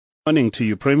Morning to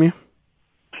you, Premier.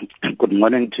 Good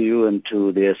morning to you and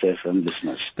to the SAfm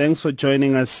listeners. Thanks for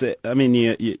joining us.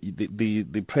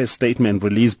 The press statement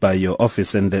released by your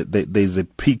office, and there's a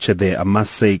picture there, I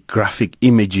must say, graphic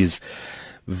images.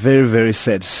 Very, very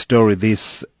sad story,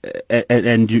 this.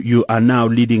 And you are now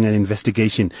leading an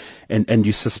investigation, and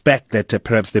you suspect that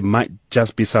perhaps there might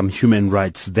just be some human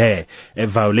rights there,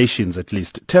 violations at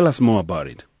least. Tell us more about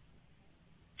it.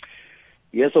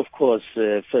 Yes, of course.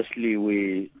 Firstly,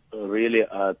 we really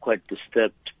are quite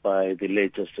disturbed by the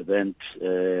latest event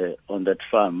on that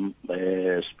farm,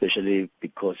 especially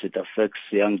because it affects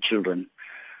young children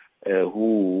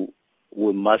who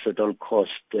we must at all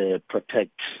cost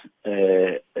protect,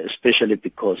 especially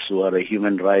because we are a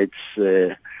human rights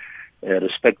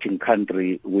respecting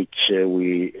country, which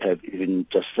we have even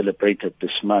just celebrated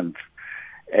this month.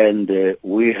 And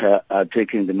we are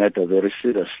taking the matter very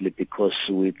seriously because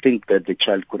we think that the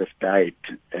child could have died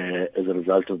as a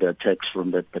result of the attacks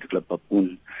from that particular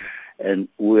baboon. And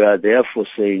we are therefore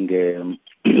saying there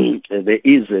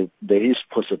is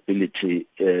possibility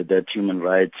that human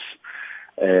rights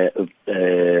have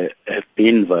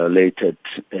been violated,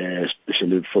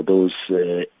 especially for those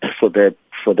for that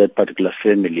particular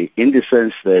family, in the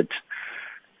sense that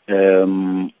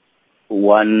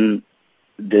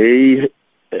they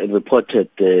reported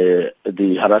the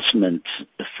harassment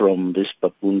from this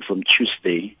baboon from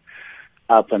Tuesday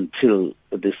up until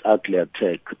this ugly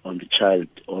attack on the child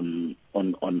on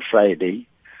Friday,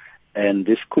 and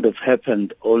this could have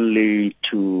happened only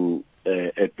to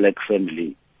a black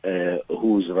family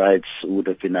whose rights would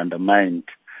have been undermined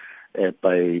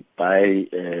by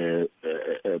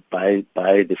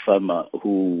the farmer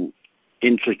who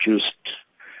introduced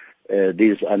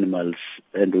these animals,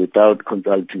 and without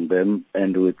consulting them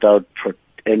and without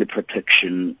any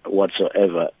protection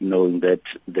whatsoever, knowing that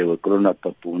they were grown-up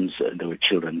baboons and there were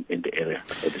children in the area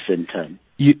at the same time.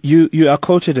 You are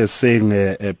quoted as saying,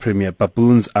 Premier,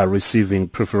 baboons are receiving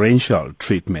preferential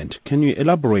treatment. Can you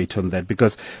elaborate on that?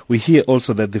 Because we hear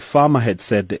also that the farmer had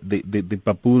said that the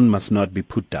baboon must not be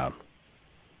put down.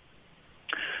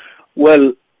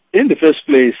 Well, in the first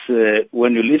place,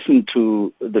 when you listen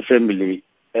to the family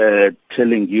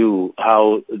telling you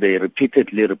how they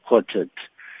repeatedly reported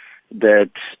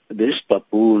that this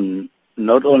baboon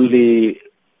not only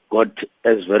got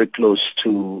as very close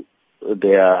to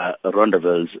their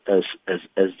rendezvous as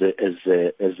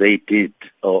they did,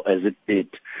 or as it did,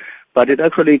 but it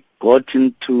actually got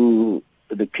into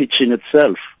the kitchen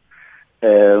itself,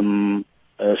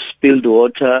 spilled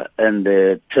water and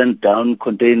turned down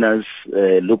containers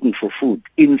looking for food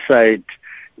inside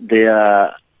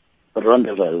their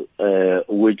rendezvous,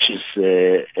 which is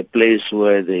a place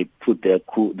where they put their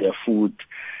food,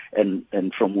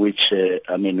 and from which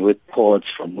with pots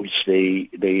from which they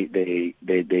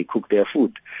cook their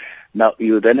food. Now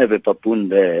you then have a baboon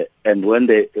there, and when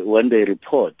they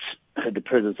report the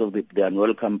presence of the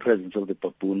unwelcome presence of the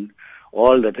baboon,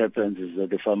 all that happens is that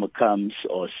the farmer comes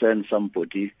or sends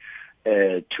somebody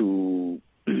to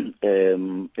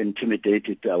intimidate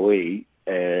it away.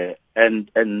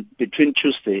 And between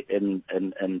Tuesday and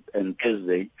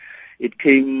Thursday, it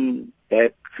came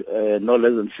back no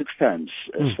less than 6 times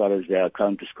as far as their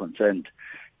account is concerned.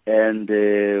 And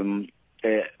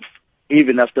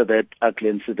even after that ugly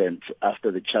incident,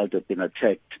 after the child had been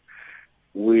attacked,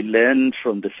 we learned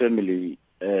from the family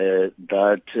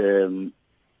that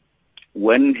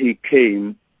when he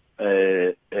came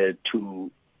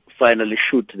to finally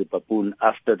shoot the baboon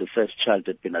after the first child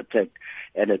had been attacked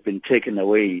and had been taken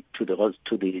away to the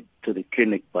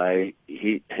clinic by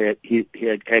her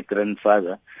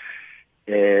grandfather,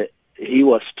 he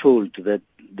was told that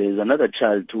there's another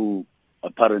child who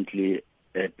apparently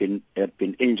had been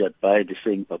injured by the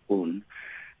same baboon,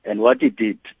 and what he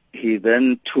did, he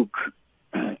then took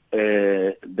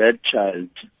that child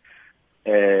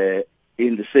in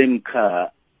the same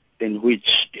car in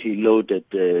which he loaded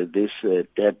this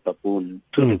dead baboon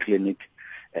to the clinic,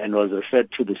 and was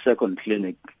referred to the second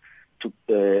clinic to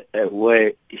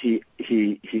where he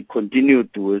continued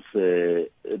with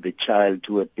the child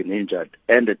who had been injured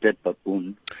and the dead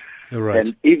baboon. Right.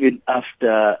 And even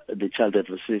after the child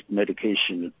had received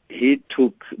medication, he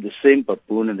took the same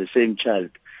baboon and the same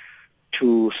child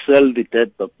to sell the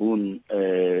dead baboon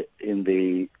to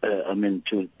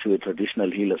a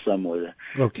traditional healer somewhere.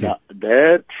 Okay. Now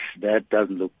that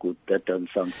doesn't look good. That doesn't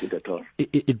sound good at all.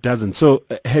 It doesn't. So,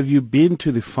 have you been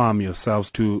to the farm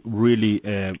yourselves to really,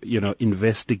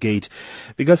 investigate?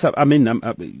 Because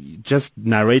I'm just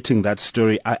narrating that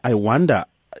story. I wonder,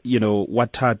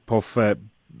 what type of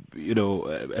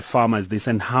a farmer as this,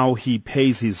 and how he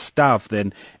pays his staff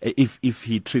then, if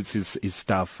he treats his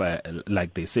staff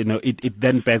like this. It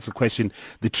then begs the question,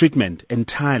 the treatment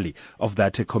entirely of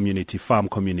that farm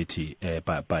community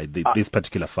by this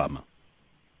particular farmer.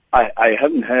 I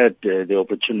haven't had the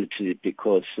opportunity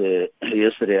because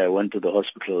yesterday I went to the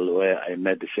hospital where I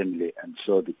met the family and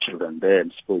saw the children there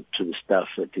and spoke to the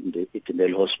staff at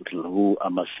Edendale Hospital, who I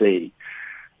must say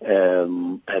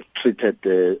have treated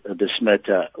this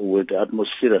matter with the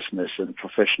utmost seriousness and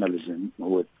professionalism,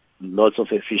 with lots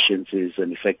of efficiencies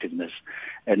and effectiveness.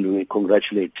 And we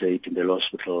congratulate Edendale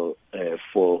Hospital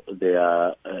for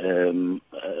their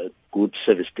good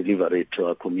service delivery to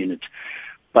our community.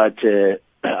 But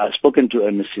I've spoken to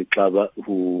MSC Klaba,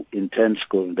 who intends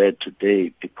going there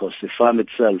today because the farm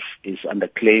itself is under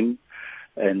claim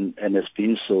and has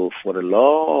been so for a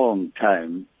long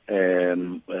time,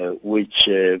 which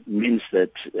means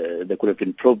that there could have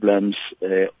been problems,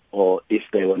 or if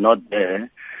they were not there,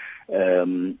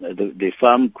 the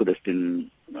farm could have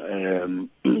been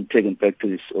taken back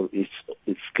to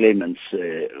its claimants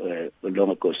long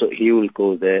ago. So he will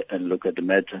go there and look at the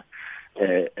matter.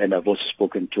 And I've also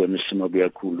spoken to Mr.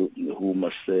 Nobiakulu, who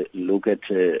must look at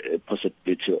a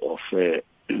possibility of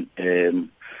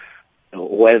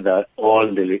whether all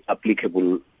the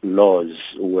applicable laws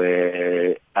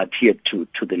were adhered to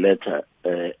the letter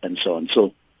and so on.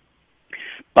 So,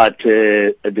 but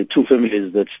the two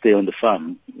families that stay on the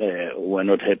farm were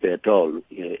not happy at all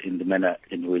in the manner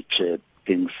in which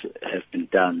things have been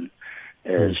done,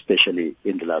 especially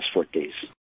in the last 4 days.